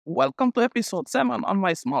welcome to episode 7 on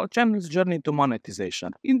my small channel's journey to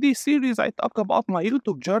monetization. In this series, I talk about my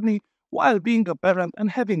YouTube journey while being a parent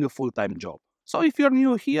and having a full-time job. So if you're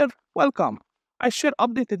new here, welcome. I share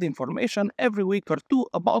updated information every week or two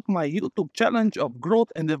about my YouTube challenge of growth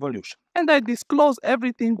and evolution. And I disclose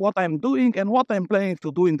everything what I'm doing and what I'm planning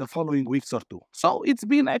to do in the following weeks or two. So it's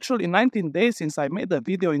been actually 19 days since I made a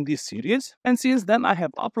video in this series, and since then I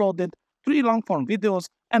have uploaded 3 long-form videos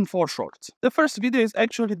and 4 shorts. The first video is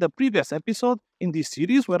actually the previous episode in this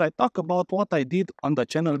series where I talk about what I did on the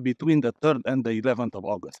channel between the 3rd and the 11th of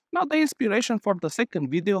August. Now the inspiration for the second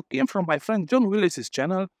video came from my friend John Willis's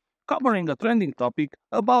channel, covering a trending topic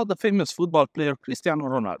about the famous football player Cristiano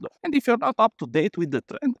Ronaldo. And if you're not up to date with the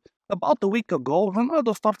trend, about a week ago,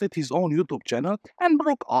 Ronaldo started his own YouTube channel and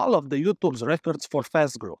broke all of the YouTube's records for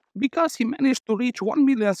fast growth, because he managed to reach 1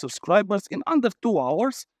 million subscribers in under 2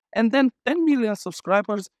 hours, and then 10 million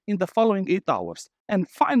subscribers in the following 8 hours. And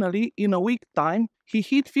finally, in a week's time, he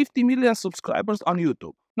hit 50 million subscribers on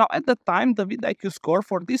YouTube. Now, at the time, the VidIQ score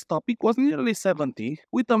for this topic was nearly 70,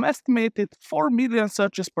 with an estimated 4 million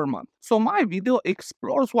searches per month. So my video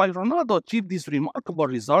explores why Ronaldo achieved these remarkable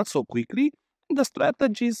results so quickly, and the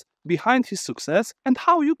strategies behind his success, and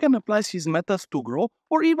how you can apply his methods to grow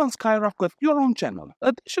or even skyrocket your own channel.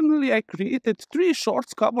 Additionally, I created 3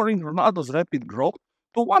 shorts covering Ronaldo's rapid growth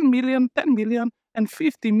to 1 million, 10 million, and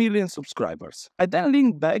 50 million subscribers. I then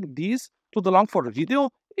linked back these to the long-form video,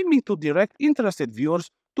 aiming to direct interested viewers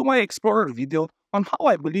to my Explorer video on how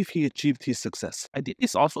I believe he achieved his success. I did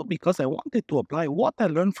this also because I wanted to apply what I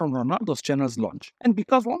learned from Ronaldo's channel's launch, and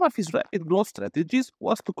because one of his rapid growth strategies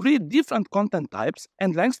was to create different content types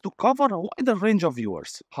and lengths to cover a wider range of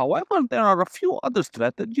viewers. However, there are a few other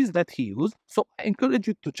strategies that he used, so I encourage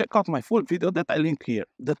you to check out my full video that I link here.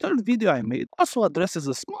 The third video I made also addresses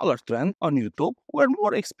a smaller trend on YouTube, where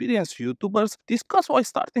more experienced YouTubers discuss why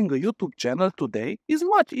starting a YouTube channel today is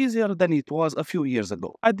much easier than it was a few years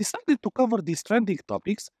ago. I decided to cover these trending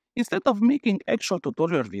topics instead of making actual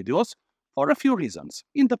tutorial videos for a few reasons.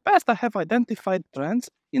 In the past, I have identified trends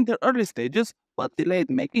in their early stages but delayed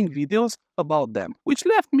making videos about them, which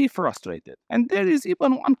left me frustrated. And there is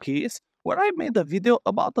even one case where I made a video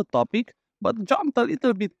about a topic but jumped a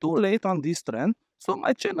little bit too late on this trend, so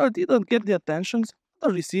my channel didn't get the attention it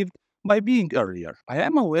received by being earlier. I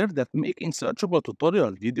am aware that making searchable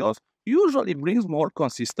tutorial videos usually brings more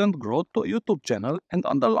consistent growth to a YouTube channel, and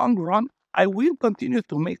on the long run, I will continue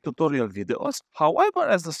to make tutorial videos. However,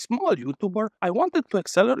 as a small YouTuber, I wanted to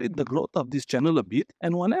accelerate the growth of this channel a bit,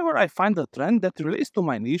 and whenever I find a trend that relates to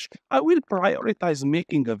my niche, I will prioritize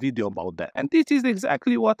making a video about that. And this is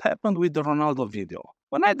exactly what happened with the Ronaldo video.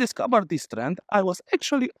 When I discovered this trend, I was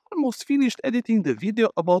actually almost finished editing the video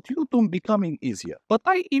about YouTube becoming easier. But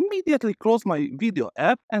I immediately closed my video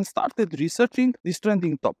app and started researching this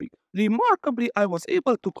trending topic. Remarkably, I was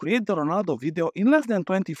able to create the Ronaldo video in less than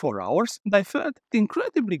 24 hours, and I felt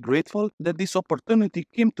incredibly grateful that this opportunity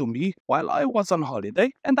came to me while I was on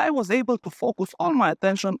holiday, and I was able to focus all my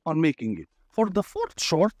attention on making it. For the 4th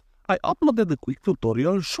short, I uploaded a quick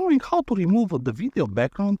tutorial showing how to remove the video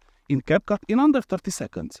background in CapCut in under 30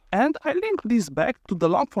 seconds. And I linked this back to the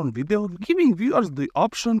long-form video, giving viewers the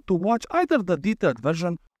option to watch either the detailed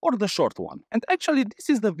version or the short one. And actually, this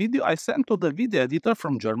is the video I sent to the video editor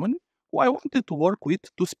from Germany, who I wanted to work with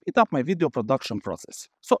to speed up my video production process.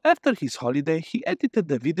 So after his holiday, he edited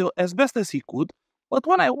the video as best as he could, but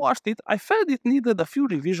when I watched it, I felt it needed a few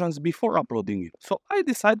revisions before uploading it. So I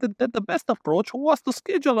decided that the best approach was to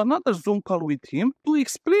schedule another Zoom call with him to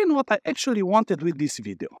explain what I actually wanted with this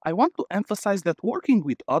video. I want to emphasize that working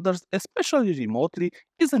with others, especially remotely,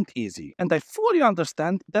 isn't easy. And I fully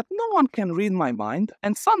understand that no one can read my mind,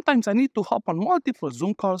 and sometimes I need to hop on multiple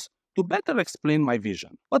Zoom calls to better explain my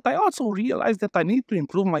vision. But I also realized that I need to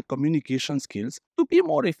improve my communication skills to be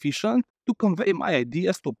more efficient, to convey my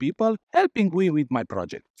ideas to people, helping me with my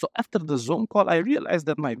project. So after the Zoom call, I realized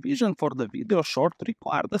that my vision for the video short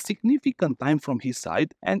required a significant time from his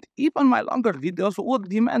side, and even my longer videos would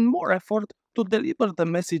demand more effort to deliver the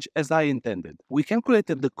message as I intended. We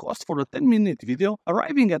calculated the cost for a 10-minute video,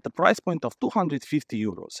 arriving at the price point of 250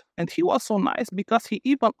 euros. And he was so nice because he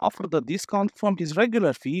even offered a discount from his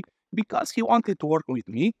regular fee because he wanted to work with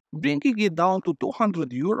me, bringing it down to 200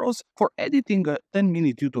 euros for editing a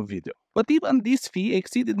 10-minute YouTube video. But even this fee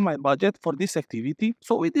exceeded my budget for this activity,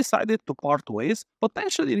 so we decided to part ways,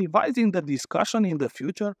 potentially revising the discussion in the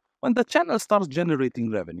future when the channel starts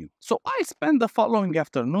generating revenue. So I spent the following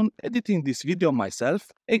afternoon editing this video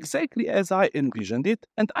myself, exactly as I envisioned it,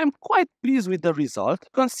 and I'm quite pleased with the result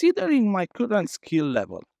considering my current skill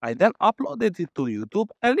level. I then uploaded it to YouTube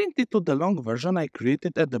and linked it to the long version I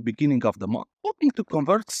created at the beginning of the month, hoping to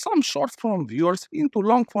convert some short-form viewers into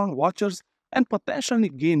long-form watchers and potentially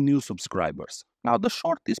gain new subscribers. Now, the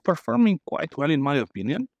short is performing quite well in my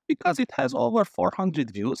opinion because it has over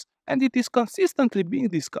 400 views and it is consistently being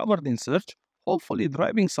discovered in search, hopefully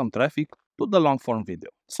driving some traffic to the long-form video.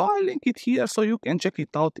 So I'll link it here so you can check it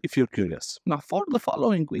out if you're curious. Now, for the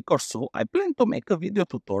following week or so, I plan to make a video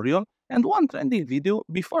tutorial and one trending video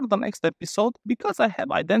before the next episode because I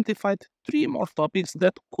have identified 3 more topics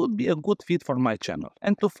that could be a good fit for my channel.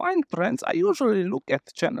 And to find trends, I usually look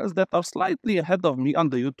at channels that are slightly ahead of me on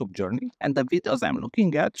the YouTube journey, and the videos I'm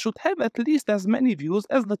looking at should have at least as many views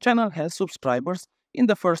as the channel has subscribers in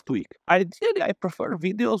the first week. Ideally, I prefer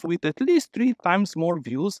videos with at least 3 times more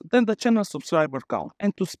views than the channel subscriber count.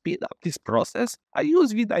 And to speed up this process, I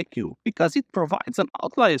use VidIQ because it provides an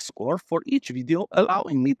outlier score for each video,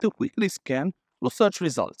 allowing me to quickly scan through search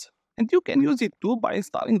results. And you can use it too by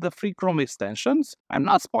installing the free Chrome extensions. I'm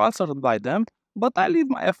not sponsored by them, but I leave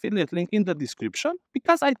my affiliate link in the description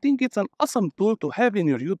because I think it's an awesome tool to have in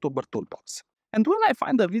your YouTuber toolbox. And when I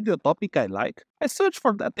find a video topic I like, I search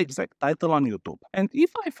for that exact title on YouTube. And if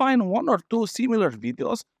I find 1 or 2 similar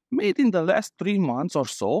videos made in the last 3 months or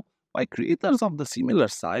so by creators of the similar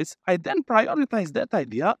size, I then prioritize that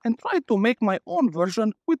idea and try to make my own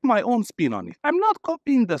version with my own spin on it. I'm not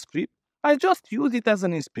copying the script, I just use it as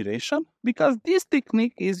an inspiration because this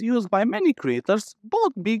technique is used by many creators,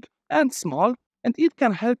 both big and small, and it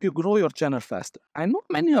can help you grow your channel faster. I know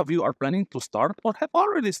many of you are planning to start or have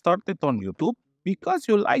already started on YouTube because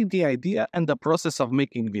you like the idea and the process of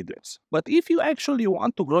making videos. But if you actually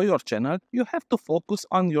want to grow your channel, you have to focus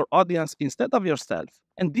on your audience instead of yourself.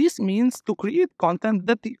 And this means to create content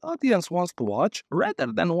that the audience wants to watch rather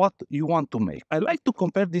than what you want to make. I like to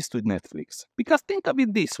compare this to Netflix because think of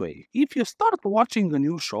it this way. If you start watching a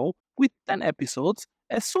new show with 10 episodes,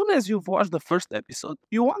 as soon as you've watched the first episode,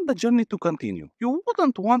 you want the journey to continue. You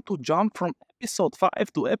wouldn't want to jump from episode 5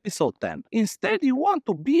 to episode 10. Instead, you want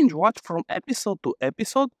to binge watch from episode to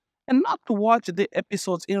episode and not to watch the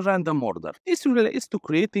episodes in random order. This relates to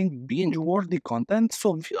creating binge-worthy content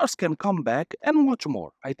so viewers can come back and watch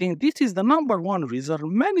more. I think this is the #1 reason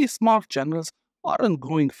many small channels aren't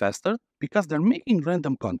growing faster because they're making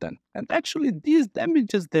random content. And actually, this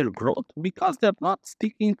damages their growth because they're not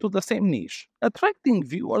sticking to the same niche, attracting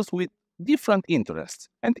viewers with different interests.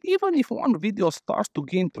 And even if one video starts to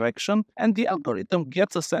gain traction and the algorithm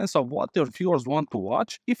gets a sense of what your viewers want to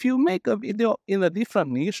watch, if you make a video in a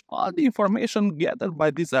different niche, all the information gathered by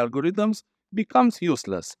these algorithms becomes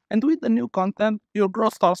useless. And with the new content, your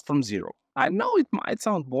growth starts from zero. I know it might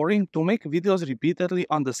sound boring to make videos repeatedly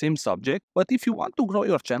on the same subject, but if you want to grow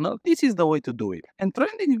your channel, this is the way to do it. And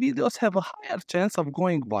trending videos have a higher chance of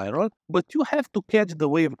going viral, but you have to catch the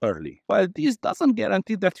wave early. While this doesn't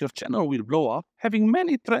guarantee that your channel will blow up, having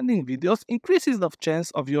many trending videos increases the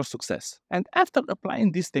chance of your success. And after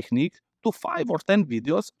applying this technique to 5 or 10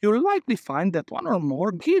 videos, you'll likely find that 1 or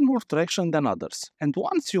more gain more traction than others. And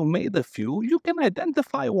once you made a few, you can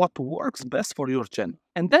identify what works best for your channel,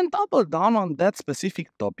 and then double down on that specific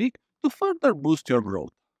topic to further boost your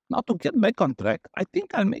growth. Now, to get back on track, I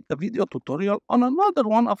think I'll make a video tutorial on another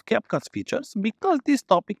one of CapCut's features because this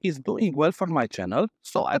topic is doing well for my channel,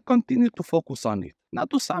 so I'll continue to focus on it. Now,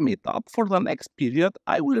 to sum it up, for the next period,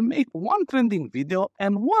 I will make 1 trending video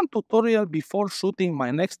and 1 tutorial before shooting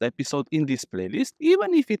my next episode in this playlist,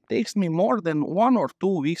 even if it takes me more than 1 or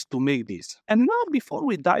 2 weeks to make this. And now, before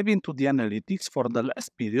we dive into the analytics for the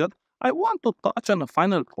last period, I want to touch on a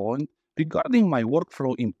final point regarding my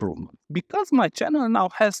workflow improvement. Because my channel now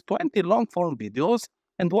has 20 long-form videos,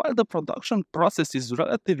 and while the production process is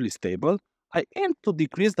relatively stable, I aim to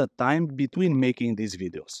decrease the time between making these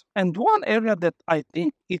videos. And one area that I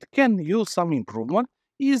think it can use some improvement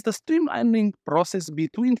is the streamlining process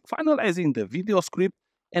between finalizing the video script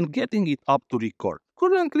and getting it up to record.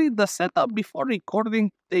 Currently, the setup before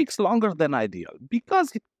recording takes longer than ideal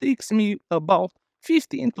because it takes me about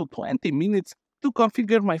 15 to 20 minutes to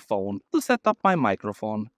configure my phone, to set up my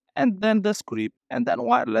microphone, and then the script, and then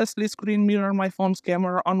wirelessly screen mirror my phone's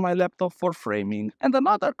camera on my laptop for framing. And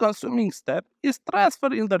another consuming step is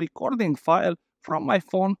transferring the recording file from my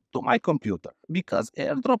phone to my computer, because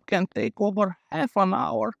AirDrop can take over half an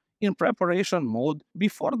hour in preparation mode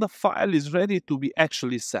before the file is ready to be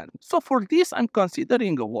actually sent. So for this, I'm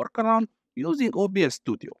considering a workaround using OBS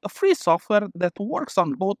Studio, a free software that works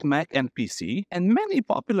on both Mac and PC, and many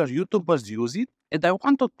popular YouTubers use it and I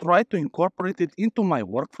want to try to incorporate it into my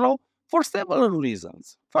workflow for several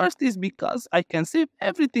reasons. First is because I can save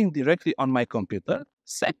everything directly on my computer.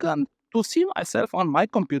 Second, to see myself on my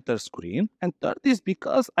computer screen. And third is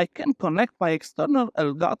because I can connect my external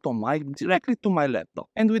Elgato mic directly to my laptop.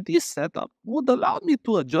 And with this setup, would allow me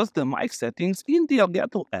to adjust the mic settings in the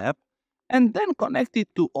Elgato app and then connect it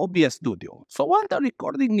to OBS Studio. So when the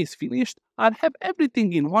recording is finished, I'll have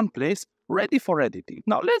everything in one place ready for editing.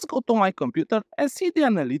 Now let's go to my computer and see the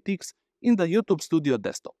analytics in the YouTube Studio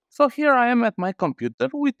desktop. So here I am at my computer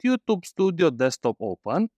with YouTube Studio desktop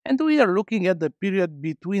open, and we are looking at the period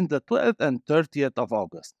between the 12th and 30th of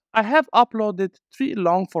August. I have uploaded 3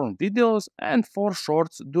 long-form videos and 4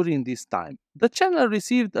 shorts during this time. The channel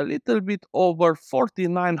received a little bit over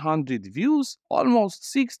 4,900 views,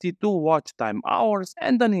 almost 62 watch time hours,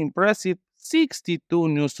 and an impressive 62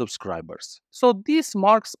 new subscribers. So this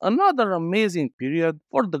marks another amazing period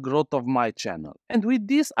for the growth of my channel. And with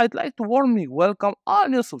this, I'd like to warmly welcome all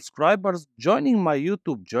new subscribers joining my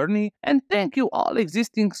YouTube journey, and thank you all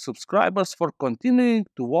existing subscribers for continuing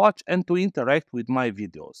to watch and to interact with my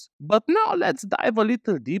videos. But now let's dive a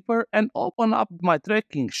little deeper and open up my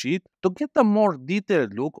tracking sheet to get a more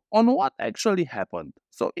detailed look on what actually happened.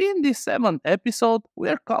 So in this 7th episode, we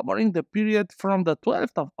are covering the period from the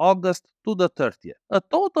 12th of August to the 30th, a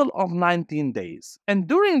total of 19 days. And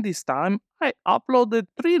during this time, I uploaded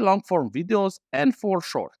 3 long-form videos and 4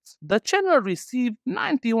 shorts. The channel received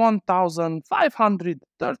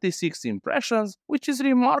 91,536 impressions, which is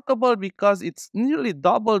remarkable because it's nearly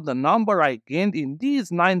double the number I gained in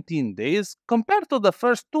these 19 days compared to the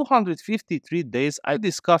first 253 days I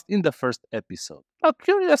discussed in the first episode. Now,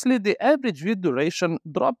 curiously, the average view duration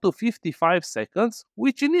dropped to 55 seconds,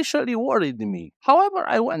 which initially worried me. However,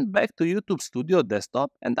 I went back to YouTube Studio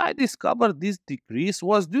desktop and I discovered this decrease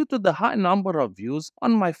was due to the high number of views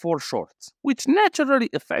on my 4 shorts, which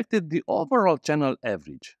naturally affected the overall channel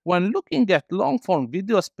average. When looking at long-form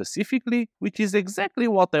videos specifically, which is exactly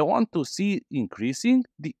what I want to see increasing,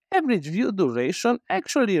 the average view duration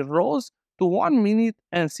actually rose to 1 minute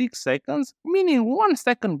and 6 seconds, meaning 1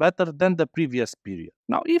 second better than the previous period.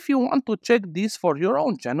 Now, if you want to check this for your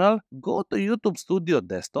own channel, go to YouTube Studio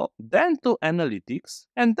Desktop, then to Analytics,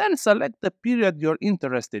 and then select the period you're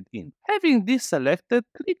interested in. Having this selected,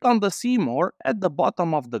 click on the See More at the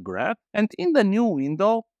bottom of the graph, and in the new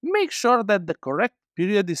window, make sure that the correct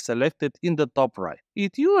period is selected in the top right.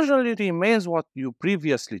 It usually remains what you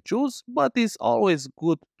previously chose, but it's always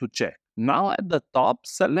good to check. Now at the top,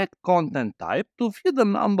 select content type to view the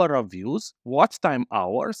number of views, watch time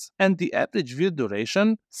hours, and the average view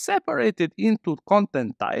duration separated into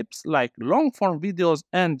content types like long-form videos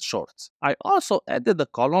and shorts. I also added a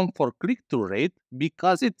column for click-through rate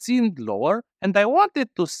because it seemed lower and I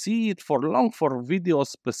wanted to see it for long-form videos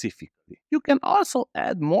specifically. You can also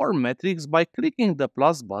add more metrics by clicking the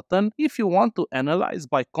plus button if you want to analyze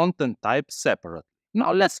by content type separately.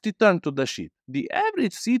 Now let's return to the sheet. The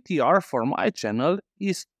average CTR for my channel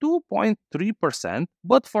is 2.3%,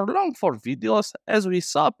 but for long-form videos, as we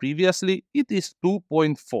saw previously, it is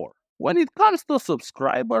 2.4%. When it comes to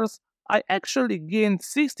subscribers, I actually gained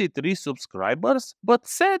 63 subscribers, but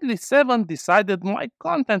sadly 7 decided my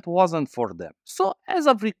content wasn't for them. So as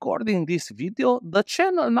of recording this video, the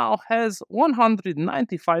channel now has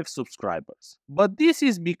 195 subscribers. But this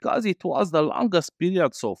is because it was the longest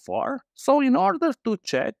period so far, so in order to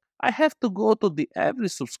check, I have to go to the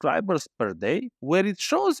average subscribers per day, where it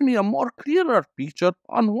shows me a more clearer picture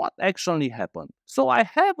on what actually happened. So I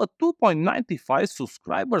have a 2.95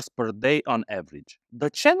 subscribers per day on average.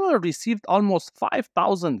 The channel received almost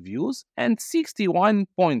 5,000 views and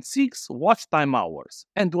 61.6 watch time hours.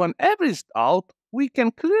 And when averaged out, we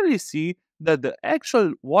can clearly see that the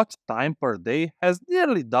actual watch time per day has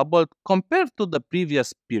nearly doubled compared to the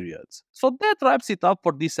previous periods. So that wraps it up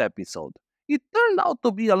for this episode. It turned out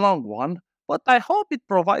to be a long one, but I hope it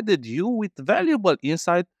provided you with valuable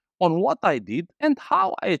insight on what I did and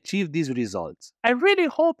how I achieved these results. I really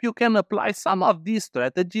hope you can apply some of these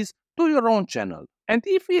strategies to your own channel. And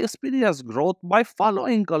if you experience growth by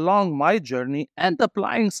following along my journey and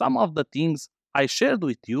applying some of the things I shared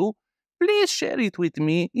with you, please share it with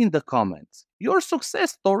me in the comments. Your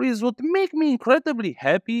success stories would make me incredibly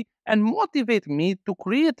happy and motivate me to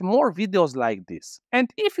create more videos like this.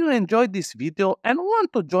 And if you enjoyed this video and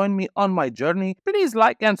want to join me on my journey, please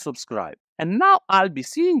like and subscribe. And now I'll be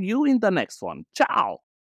seeing you in the next one. Ciao!